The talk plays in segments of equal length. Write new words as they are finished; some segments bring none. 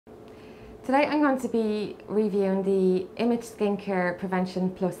Today I'm going to be reviewing the Image Skincare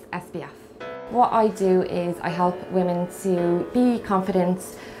Prevention Plus SPF. What I do is I help women to be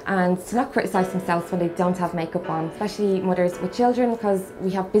confident and to not criticise themselves when they don't have makeup on, especially mothers with children, because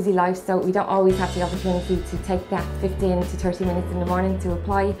we have busy lives, so we don't always have the opportunity to take that 15 to 30 minutes in the morning to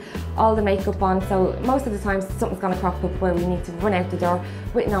apply all the makeup on. So most of the time something's going to crop up where we need to run out the door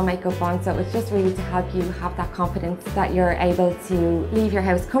with no makeup on. So it's just really to help you have that confidence that you're able to leave your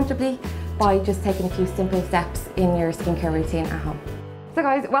house comfortably by just taking a few simple steps in your skincare routine at home. So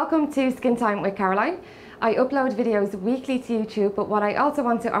guys, welcome to Skin Time with Caroline. I upload videos weekly to YouTube, but what I also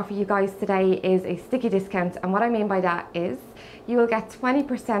want to offer you guys today is a sticky discount. And what I mean by that is you will get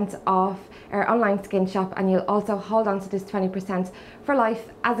 20% off our online skin shop, and you'll also hold on to this 20% for life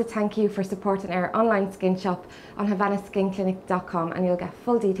as a thank you for supporting our online skin shop on havanaskinclinic.com, and you'll get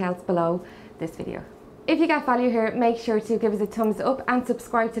full details below this video. If you get value here, make sure to give us a thumbs up and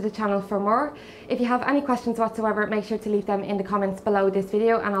subscribe to the channel for more. If you have any questions whatsoever, make sure to leave them in the comments below this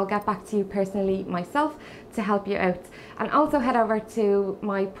video and I'll get back to you personally myself to help you out. And also head over to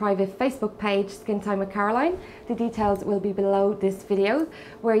my private Facebook page, Skin Time with Caroline. The details will be below this video,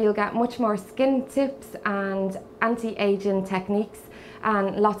 where you'll get much more skin tips and anti-aging techniques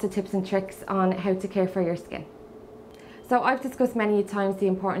and lots of tips and tricks on how to care for your skin. So I've discussed many times the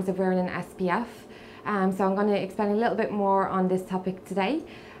importance of wearing an SPF. So I'm going to explain a little bit more on this topic today.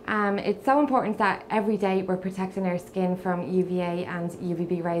 It's so important that every day we're protecting our skin from UVA and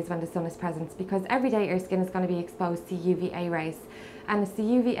UVB rays when the sun is present, because every day our skin is going to be exposed to UVA rays, and it's the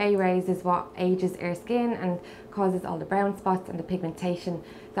UVA rays is what ages our skin and causes all the brown spots and the pigmentation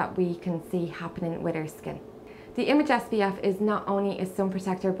that we can see happening with our skin. The Image SPF is not only a sun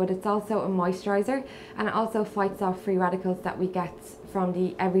protector, but it's also a moisturizer, and it also fights off free radicals that we get from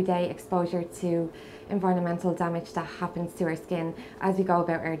the everyday exposure to environmental damage that happens to our skin as we go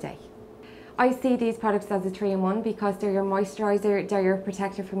about our day. I see these products as a 3-in-1 because they're your moisturizer, they're your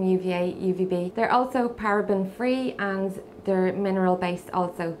protector from UVA, UVB. They're also paraben free and they're mineral based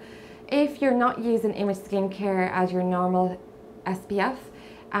also. If you're not using Image Skincare as your normal SPF,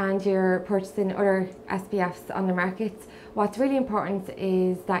 and you're purchasing other SPFs on the market, what's really important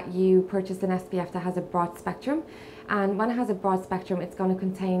is that you purchase an SPF that has a broad spectrum. And when it has a broad spectrum, it's going to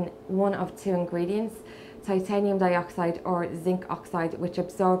contain one of 2 ingredients, titanium dioxide or zinc oxide, which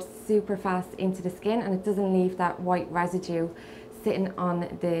absorbs super fast into the skin and it doesn't leave that white residue sitting on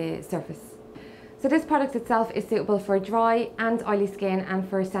the surface. So this product itself is suitable for dry and oily skin and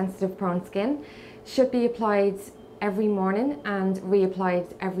for sensitive prone skin. Should be applied every morning and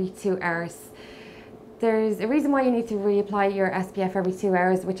reapplied every 2 hours. There's a reason why you need to reapply your SPF every 2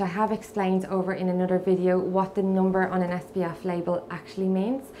 hours, which I have explained over in another video what the number on an SPF label actually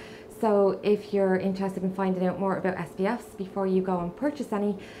means. So if you're interested in finding out more about SPFs before you go and purchase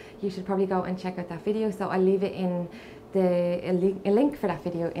any, you should probably go and check out that video. So I'll leave it in a link for that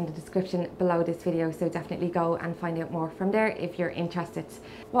video in the description below this video, so definitely go and find out more from there if you're interested.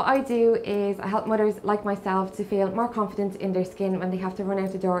 What I do is I help mothers like myself to feel more confident in their skin when they have to run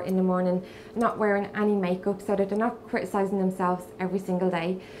out the door in the morning not wearing any makeup, so that they're not criticising themselves every single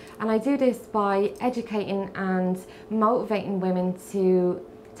day. And I do this by educating and motivating women to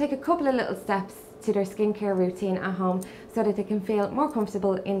take a couple of little steps to their skincare routine at home so that they can feel more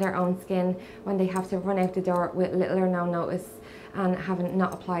comfortable in their own skin when they have to run out the door with little or no notice and haven't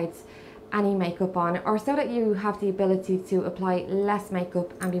not applied any makeup on, or so that you have the ability to apply less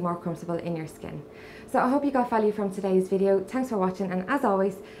makeup and be more comfortable in your skin. So I hope you got value from today's video. Thanks for watching, and as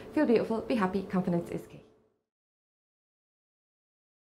always, feel beautiful, be happy, confidence is key.